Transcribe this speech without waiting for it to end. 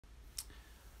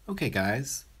Okay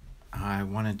guys, I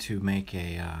wanted to make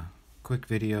a quick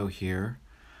video here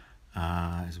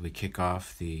as we kick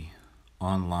off the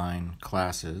online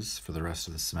classes for the rest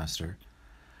of the semester.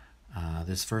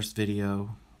 This first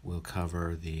video will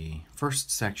cover the first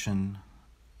section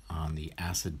on the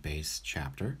acid-base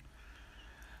chapter,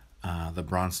 the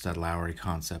Bronsted-Lowery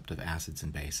concept of acids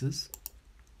and bases.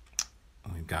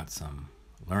 We've got some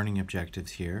learning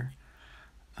objectives here.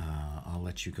 I'll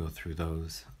let you go through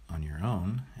those on your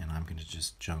own, and I'm going to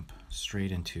just jump straight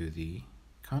into the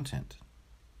content.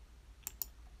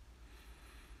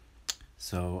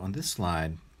 So on this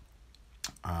slide,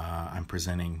 I'm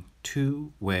presenting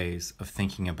two ways of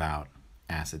thinking about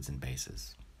acids and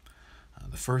bases.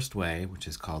 The first way, which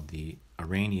is called the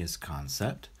Arrhenius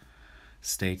concept,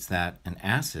 states that an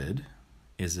acid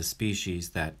is a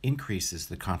species that increases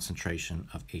the concentration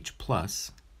of H+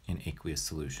 in aqueous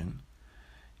solution,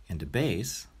 and a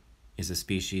base is a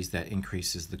species that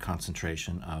increases the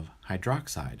concentration of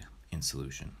hydroxide in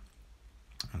solution.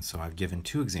 And so I've given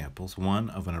two examples, one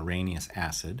of an Arrhenius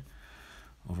acid.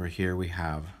 Over here we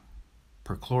have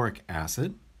perchloric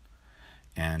acid,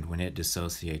 and when it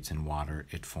dissociates in water,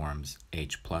 it forms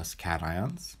H+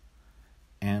 cations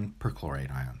and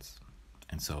perchlorate ions.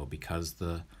 And so because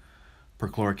the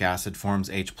perchloric acid forms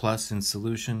H+ in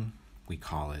solution, we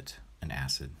call it an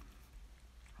acid.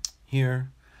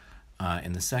 Here,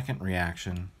 in the second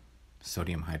reaction,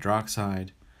 sodium hydroxide,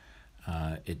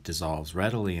 it dissolves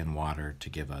readily in water to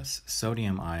give us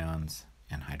sodium ions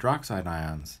and hydroxide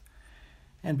ions.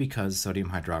 And because sodium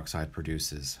hydroxide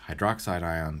produces hydroxide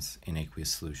ions in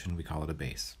aqueous solution, we call it a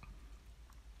base.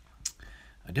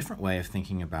 A different way of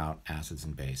thinking about acids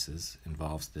and bases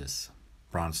involves this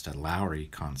Bronsted-Lowery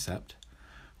concept,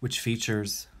 which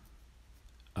features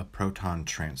a proton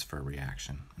transfer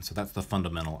reaction. And so that's the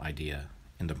fundamental idea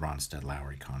in the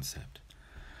Bronsted-Lowery concept.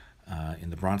 In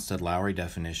the Bronsted-Lowery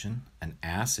definition, an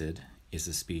acid is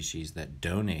a species that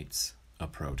donates a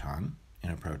proton in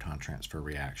a proton transfer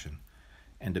reaction,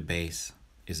 and a base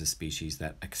is a species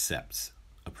that accepts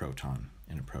a proton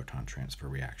in a proton transfer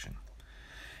reaction.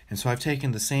 And so I've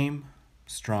taken the same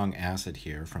strong acid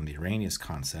here from the Arrhenius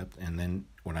concept, and then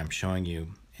what I'm showing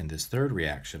you in this third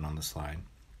reaction on the slide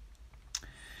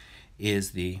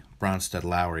is the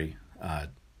Bronsted-Lowery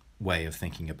way of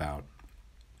thinking about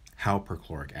how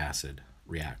perchloric acid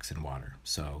reacts in water.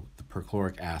 So the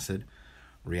perchloric acid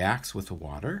reacts with the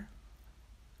water,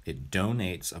 it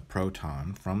donates a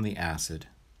proton from the acid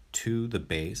to the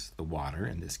base, the water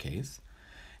in this case,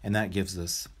 and that gives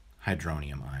us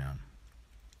hydronium ion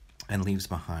and leaves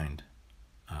behind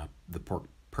the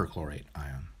perchlorate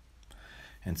ion.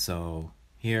 And so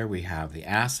here we have the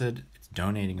acid, it's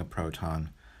donating a proton,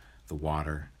 the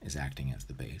water is acting as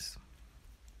the base.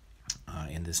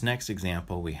 In this next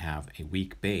example, we have a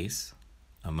weak base,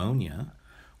 ammonia,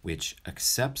 which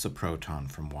accepts a proton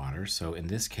from water. So in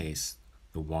this case,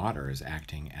 the water is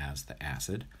acting as the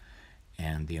acid,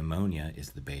 and the ammonia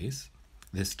is the base.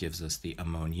 This gives us the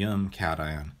ammonium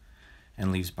cation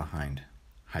and leaves behind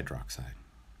hydroxide.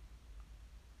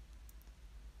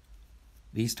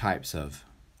 These types of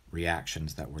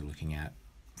reactions that we're looking at,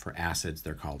 for acids,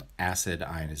 they're called acid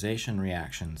ionization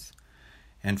reactions,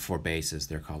 and for bases,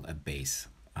 they're called a base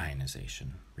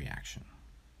ionization reaction.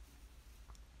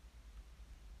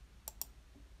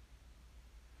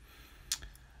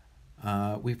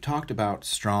 We've talked about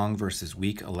strong versus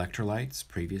weak electrolytes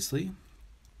previously,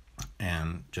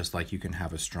 and just like you can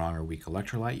have a strong or weak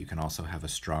electrolyte, you can also have a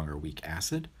strong or weak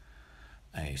acid.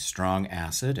 A strong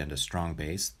acid and a strong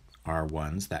base are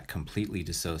ones that completely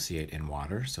dissociate in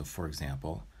water. So for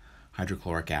example,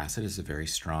 hydrochloric acid is a very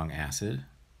strong acid.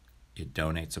 It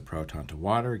donates a proton to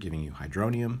water, giving you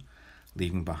hydronium,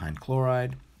 leaving behind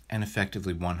chloride, and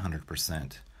effectively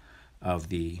 100% of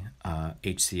the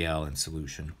HCl in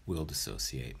solution will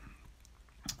dissociate.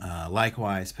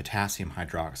 Likewise, potassium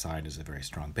hydroxide is a very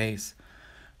strong base.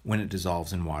 When it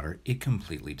dissolves in water, it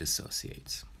completely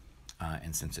dissociates.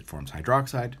 And since it forms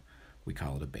hydroxide, we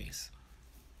call it a base.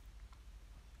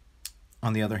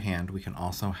 On the other hand, we can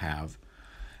also have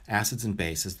acids and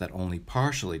bases that only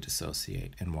partially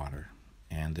dissociate in water.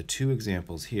 And the two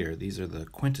examples here, these are the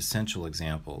quintessential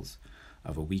examples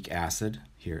of a weak acid,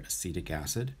 here acetic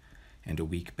acid, and a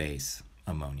weak base,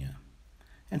 ammonia.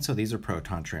 And so these are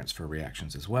proton transfer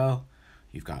reactions as well.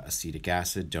 You've got acetic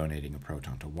acid donating a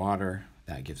proton to water,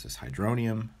 that gives us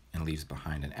hydronium and leaves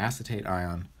behind an acetate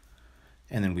ion.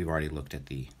 And then we've already looked at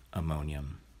the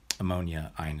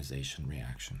ammonia ionization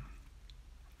reaction.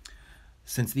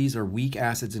 Since these are weak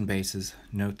acids and bases,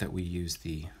 note that we use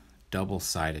the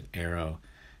double-sided arrow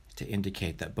to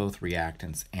indicate that both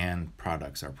reactants and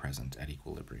products are present at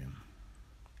equilibrium.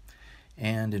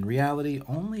 And in reality,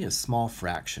 only a small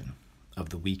fraction of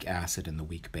the weak acid and the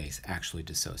weak base actually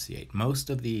dissociate. Most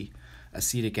of the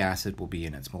acetic acid will be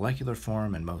in its molecular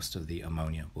form, and most of the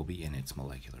ammonia will be in its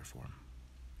molecular form.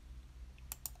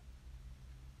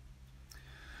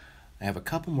 I have a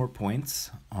couple more points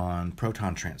on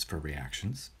proton transfer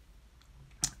reactions.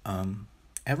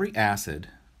 Every acid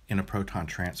in a proton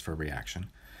transfer reaction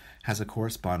has a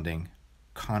corresponding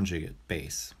conjugate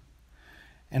base,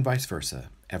 and vice versa.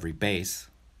 Every base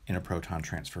in a proton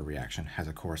transfer reaction has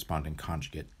a corresponding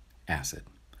conjugate acid.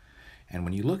 And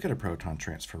when you look at a proton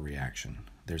transfer reaction,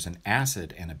 there's an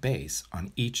acid and a base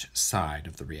on each side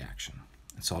of the reaction.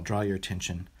 And so I'll draw your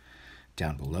attention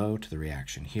down below to the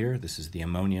reaction here. This is the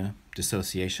ammonia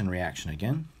dissociation reaction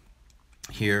again.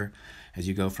 Here, as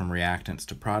you go from reactants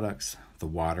to products, the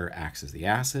water acts as the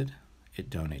acid. It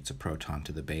donates a proton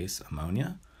to the base,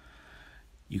 ammonia.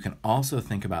 You can also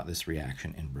think about this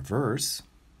reaction in reverse,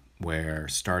 where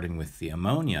starting with the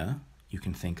ammonia, you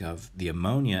can think of the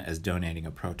ammonia as donating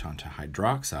a proton to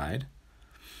hydroxide,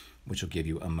 which will give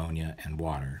you ammonia and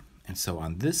water. And so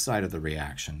on this side of the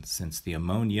reaction, since the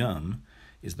ammonium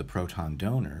is the proton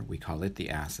donor, we call it the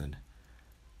acid.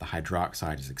 The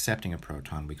hydroxide is accepting a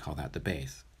proton, we call that the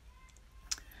base.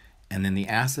 And then the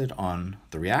acid on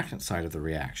the reactant side of the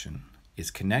reaction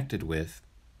is connected with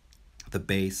the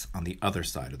base on the other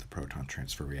side of the proton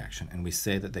transfer reaction, and we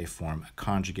say that they form a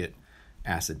conjugate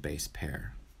acid-base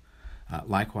pair.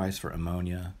 Likewise for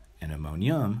ammonia and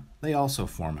ammonium, they also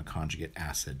form a conjugate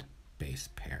acid-base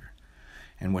pair.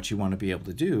 And what you want to be able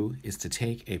to do is to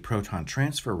take a proton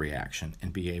transfer reaction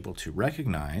and be able to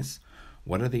recognize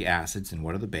what are the acids and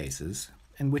what are the bases,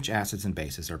 and which acids and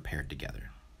bases are paired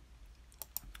together.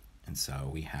 And so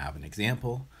we have an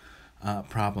example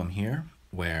problem here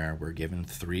where we're given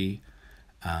three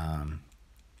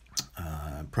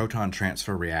proton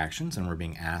transfer reactions, and we're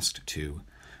being asked to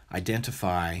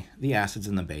identify the acids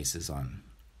and the bases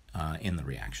in the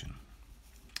reaction.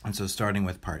 And so starting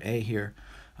with part A here,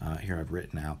 here I've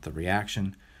written out the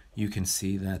reaction. You can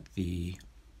see that the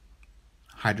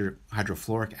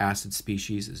hydrofluoric acid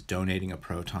species is donating a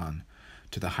proton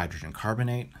to the hydrogen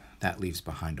carbonate. That leaves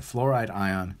behind a fluoride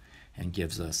ion and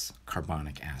gives us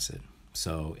carbonic acid.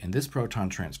 So in this proton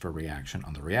transfer reaction,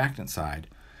 on the reactant side,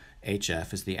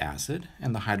 HF is the acid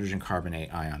and the hydrogen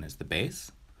carbonate ion is the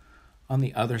base. On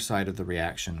the other side of the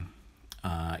reaction,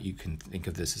 you can think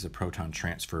of this as a proton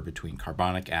transfer between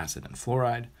carbonic acid and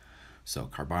fluoride. So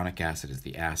carbonic acid is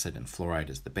the acid and fluoride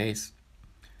is the base.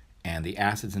 And the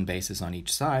acids and bases on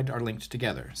each side are linked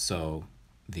together. So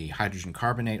the hydrogen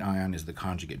carbonate ion is the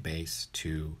conjugate base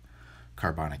to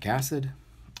carbonic acid,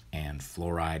 and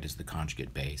fluoride is the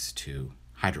conjugate base to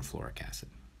hydrofluoric acid.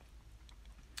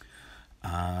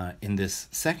 In this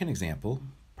second example,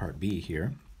 part B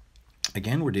here,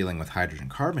 again we're dealing with hydrogen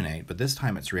carbonate, but this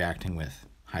time it's reacting with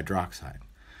hydroxide.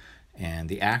 And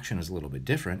the action is a little bit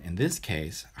different. In this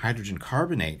case, hydrogen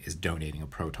carbonate is donating a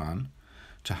proton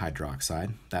to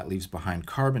hydroxide. That leaves behind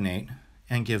carbonate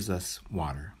and gives us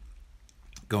water.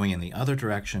 Going in the other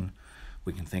direction,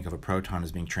 we can think of a proton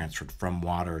as being transferred from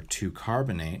water to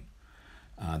carbonate.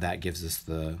 That gives us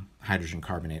the hydrogen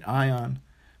carbonate ion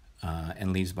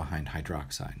and leaves behind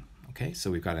hydroxide. Okay,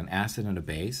 so we've got an acid and a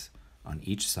base on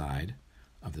each side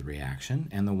of the reaction,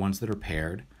 and the ones that are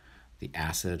paired, the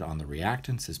acid on the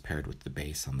reactants is paired with the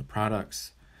base on the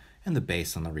products, and the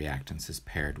base on the reactants is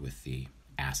paired with the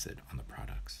acid on the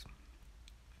products.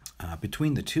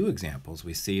 Between the two examples,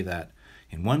 we see that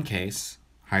in one case,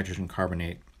 hydrogen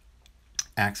carbonate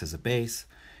acts as a base,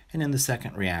 and in the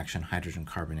second reaction, hydrogen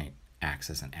carbonate acts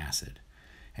as an acid.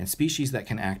 And species that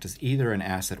can act as either an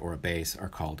acid or a base are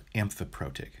called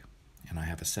amphiprotic. And I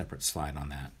have a separate slide on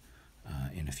that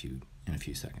in a few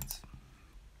seconds.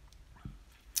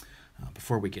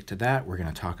 Before we get to that, we're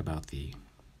going to talk about the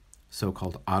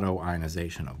so-called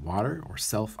autoionization of water, or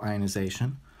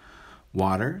self-ionization.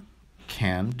 Water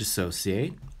can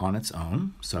dissociate on its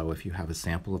own. So if you have a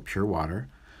sample of pure water,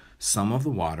 some of the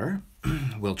water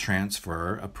will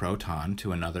transfer a proton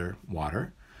to another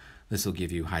water. This will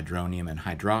give you hydronium and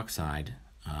hydroxide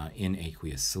in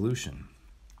aqueous solution.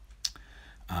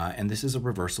 And this is a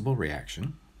reversible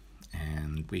reaction.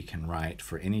 And we can write,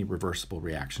 for any reversible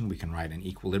reaction, we can write an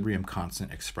equilibrium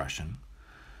constant expression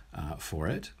for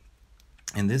it.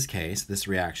 In this case, this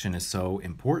reaction is so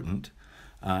important,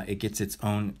 it gets its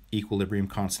own equilibrium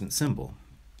constant symbol.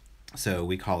 So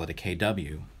we call it a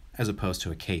Kw, as opposed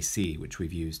to a Kc, which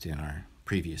we've used in our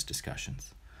previous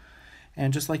discussions.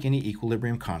 And just like any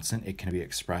equilibrium constant, it can be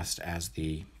expressed as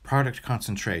the product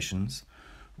concentrations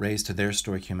raised to their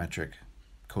stoichiometric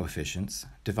coefficients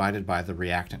divided by the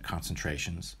reactant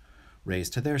concentrations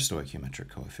raised to their stoichiometric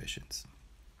coefficients.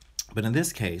 But in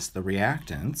this case, the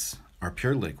reactants are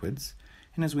pure liquids,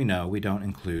 and as we know, we don't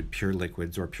include pure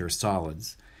liquids or pure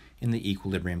solids in the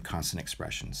equilibrium constant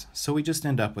expressions. So we just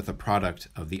end up with a product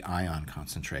of the ion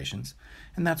concentrations,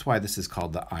 and that's why this is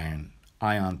called the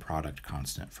ion product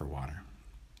constant for water.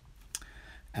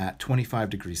 At 25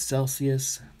 degrees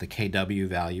Celsius, the Kw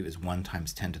value is 1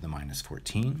 times 10 to the minus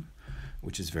 14,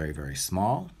 which is very, very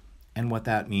small. And what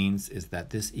that means is that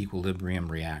this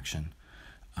equilibrium reaction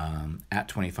at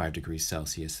 25 degrees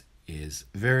Celsius is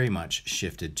very much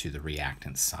shifted to the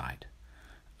reactant side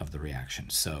of the reaction.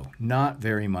 So not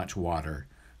very much water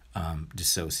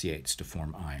dissociates to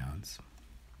form ions.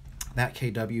 That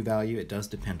Kw value, it does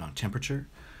depend on temperature.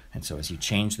 And so as you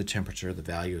change the temperature, the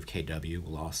value of Kw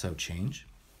will also change.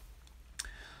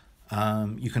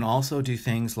 You can also do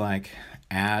things like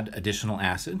add additional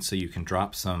acid, so you can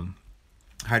drop some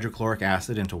hydrochloric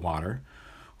acid into water,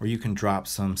 or you can drop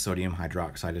some sodium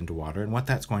hydroxide into water, and what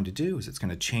that's going to do is it's going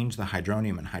to change the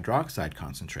hydronium and hydroxide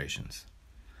concentrations.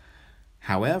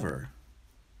 However,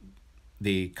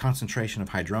 the concentration of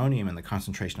hydronium and the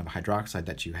concentration of hydroxide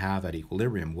that you have at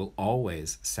equilibrium will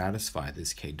always satisfy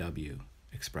this Kw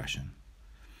expression.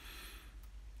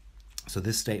 So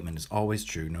this statement is always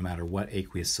true no matter what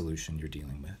aqueous solution you're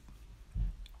dealing with.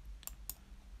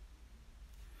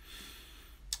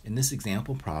 In this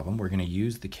example problem, we're going to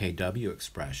use the Kw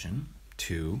expression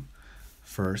to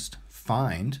first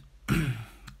find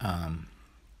the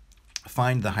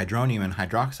hydronium and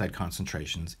hydroxide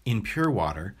concentrations in pure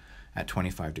water at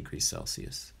 25 degrees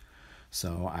Celsius.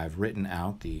 So I've written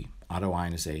out the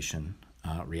autoionization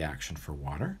reaction for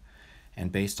water,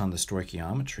 and based on the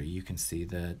stoichiometry, you can see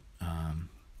that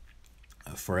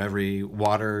for every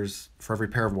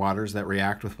pair of waters that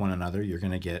react with one another, you're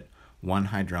going to get 1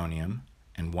 hydronium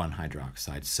and 1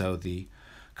 hydroxide. So the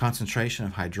concentration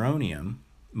of hydronium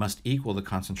must equal the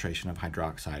concentration of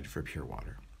hydroxide for pure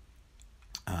water.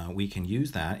 We can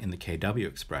use that in the Kw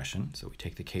expression. So we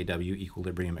take the Kw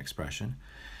equilibrium expression,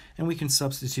 and we can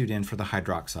substitute in for the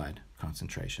hydroxide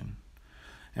concentration.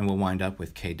 And we'll wind up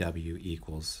with Kw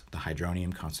equals the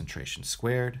hydronium concentration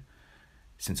squared.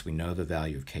 Since we know the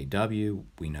value of Kw,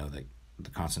 we know that the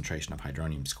concentration of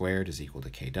hydronium squared is equal to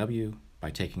Kw.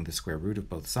 By taking the square root of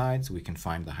both sides, we can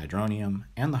find the hydronium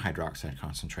and the hydroxide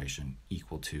concentration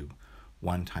equal to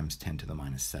 1 times 10 to the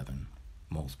minus 7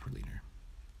 moles per liter.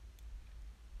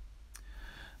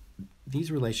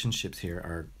 These relationships here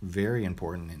are very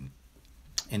important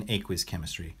in aqueous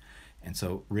chemistry, and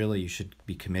so really you should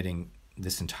be committing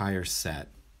this entire set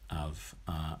of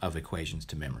equations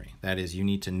to memory. That is, you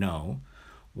need to know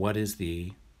what is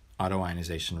the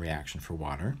autoionization reaction for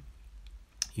water.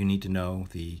 You need to know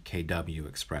the Kw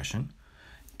expression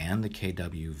and the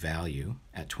Kw value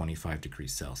at 25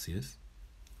 degrees Celsius.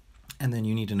 And then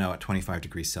you need to know at 25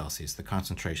 degrees Celsius the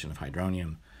concentration of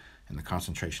hydronium and the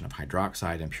concentration of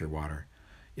hydroxide in pure water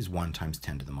is 1 times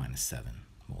 10 to the minus 7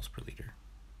 moles per liter.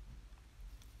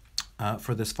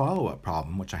 For this follow-up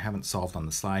problem, which I haven't solved on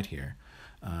the slide here,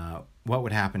 what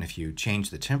would happen if you change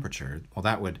the temperature? Well,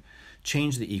 that would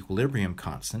change the equilibrium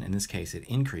constant. In this case, it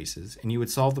increases, and you would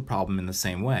solve the problem in the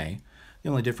same way. The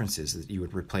only difference is that you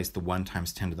would replace the 1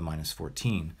 times 10 to the minus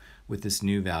 14 with this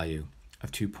new value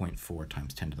of 2.4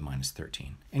 times 10 to the minus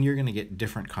 13. And you're going to get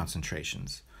different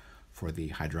concentrations for the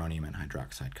hydronium and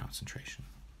hydroxide concentration.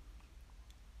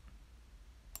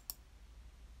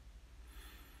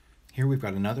 Here we've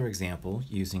got another example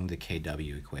using the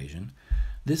Kw equation.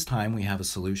 This time we have a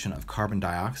solution of carbon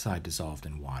dioxide dissolved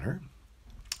in water.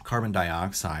 Carbon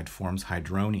dioxide forms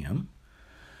hydronium.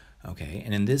 Okay,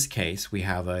 and in this case we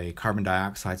have a carbon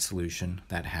dioxide solution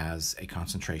that has a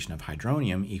concentration of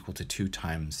hydronium equal to 2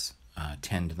 times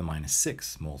 10 to the minus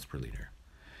 6 moles per liter.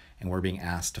 And we're being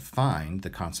asked to find the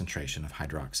concentration of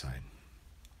hydroxide.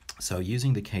 So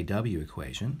using the Kw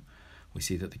equation, we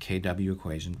see that the Kw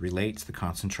equation relates the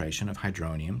concentration of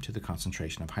hydronium to the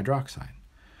concentration of hydroxide.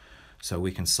 So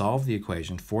we can solve the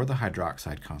equation for the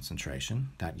hydroxide concentration.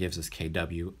 That gives us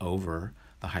Kw over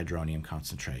the hydronium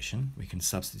concentration. We can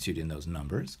substitute in those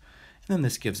numbers, and then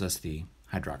this gives us the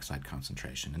hydroxide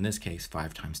concentration. In this case,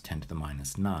 5 times 10 to the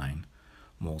minus 9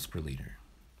 moles per liter.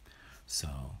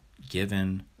 So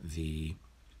given the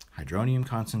hydronium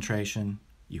concentration,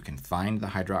 you can find the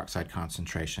hydroxide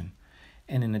concentration,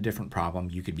 and in a different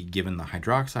problem, you could be given the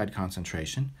hydroxide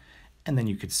concentration, and then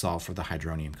you could solve for the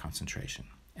hydronium concentration.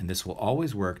 And this will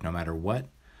always work no matter what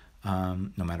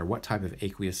type of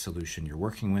aqueous solution you're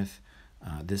working with.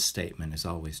 This statement is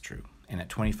always true. And at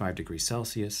 25 degrees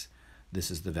Celsius, this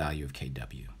is the value of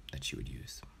Kw that you would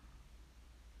use.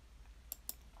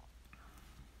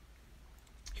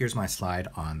 Here's my slide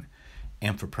on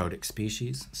amphiprotic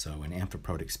species. So an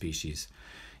amphiprotic species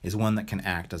is one that can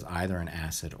act as either an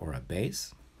acid or a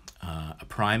base. A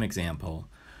prime example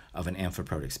of an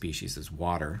amphiprotic species is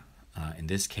water. In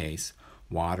this case,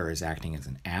 water is acting as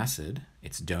an acid.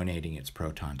 It's donating its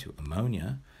proton to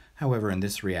ammonia. However, in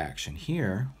this reaction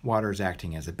here, water is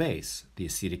acting as a base. The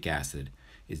acetic acid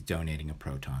is donating a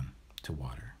proton to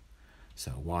water.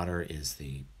 So water is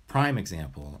the prime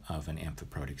example of an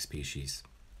amphiprotic species.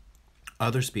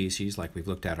 Other species, like we've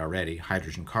looked at already,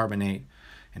 hydrogen carbonate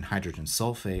and hydrogen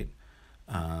sulfate,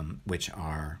 which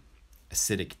are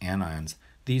acidic anions,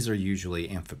 these are usually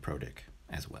amphiprotic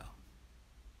as well.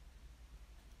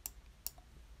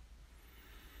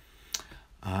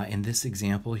 In this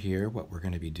example here, what we're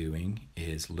going to be doing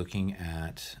is looking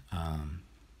at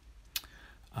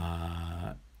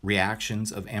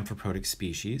reactions of amphiprotic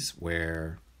species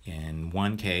where in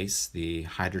one case the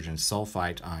hydrogen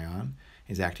sulfite ion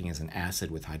is acting as an acid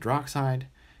with hydroxide,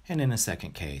 and in a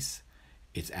second case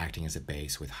it's acting as a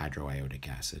base with hydroiodic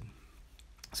acid.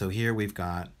 So here we've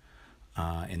got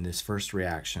in this first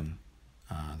reaction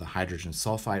the hydrogen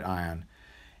sulfite ion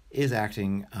is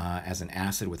acting as an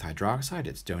acid with hydroxide.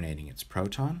 It's donating its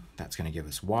proton. That's going to give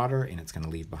us water, and it's going to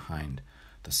leave behind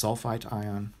the sulfite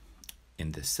ion.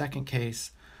 In this second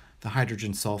case, the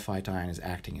hydrogen sulfite ion is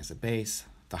acting as a base.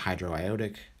 The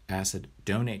hydroiodic acid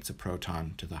donates a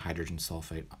proton to the hydrogen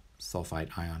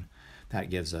sulfite ion. That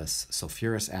gives us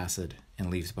sulfurous acid and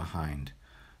leaves behind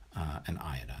an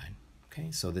iodine.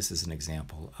 Okay, so this is an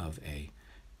example of a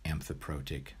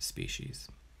amphiprotic species.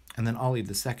 And then I'll leave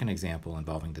the second example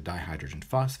involving the dihydrogen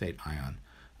phosphate ion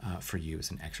for you as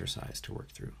an exercise to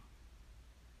work through.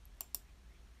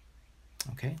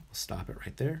 Okay, we'll stop it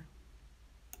right there.